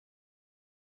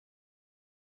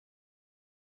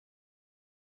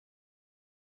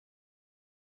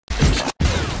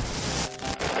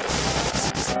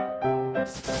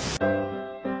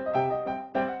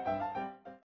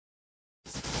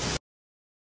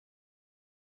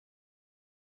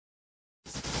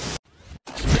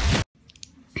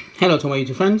Hello to my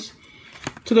YouTube friends.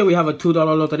 Today we have a $2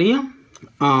 loteria.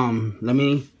 Let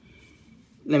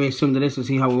me zoom to this to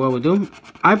see how well we do.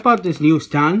 I bought this new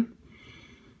stand,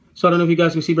 so I don't know if you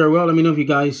guys can see very well. Let me know if you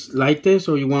guys like this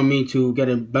or you want me to get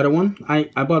a better one.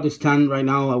 I bought this stand right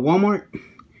now at Walmart.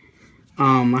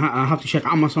 I have to check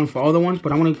Amazon for other ones,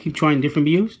 but I want to keep trying different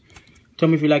views. Tell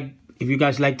me if you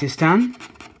guys like this stand.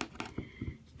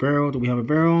 Barrel, do we have a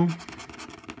barrel?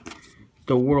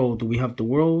 The world, do we have the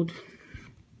world?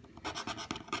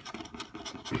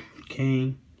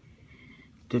 Okay.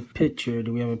 The picture,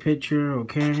 do we have a picture?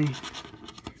 Okay.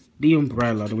 The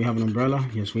umbrella, do we have an umbrella?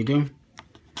 Yes, we do.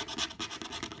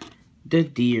 The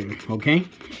deer, okay.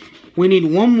 We need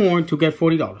one more to get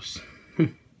 $40.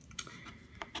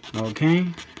 Okay.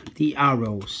 The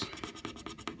arrows.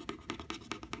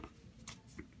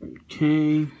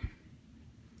 Okay.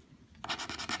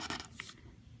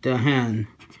 The hen.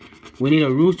 We need a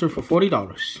rooster for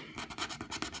 $40.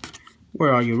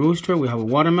 Where are you, rooster? We have a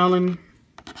watermelon.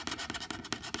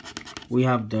 We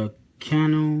have the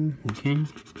canoe. Okay.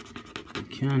 The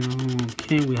canoe.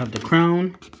 Okay. We have the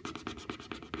crown.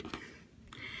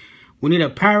 We need a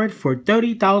parrot for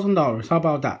 $30,000. How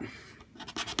about that?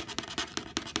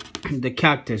 The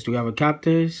cactus. Do we have a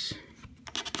cactus?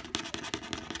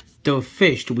 The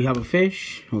fish. Do we have a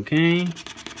fish? Okay.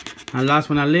 And last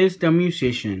but not least, the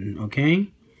musician.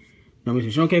 Okay. The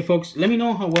musician. Okay, folks. Let me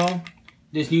know how well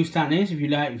this new stand is. If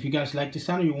you guys like this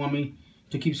stand or you want me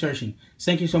to keep searching.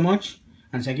 Thank you so much,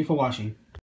 and thank you for watching.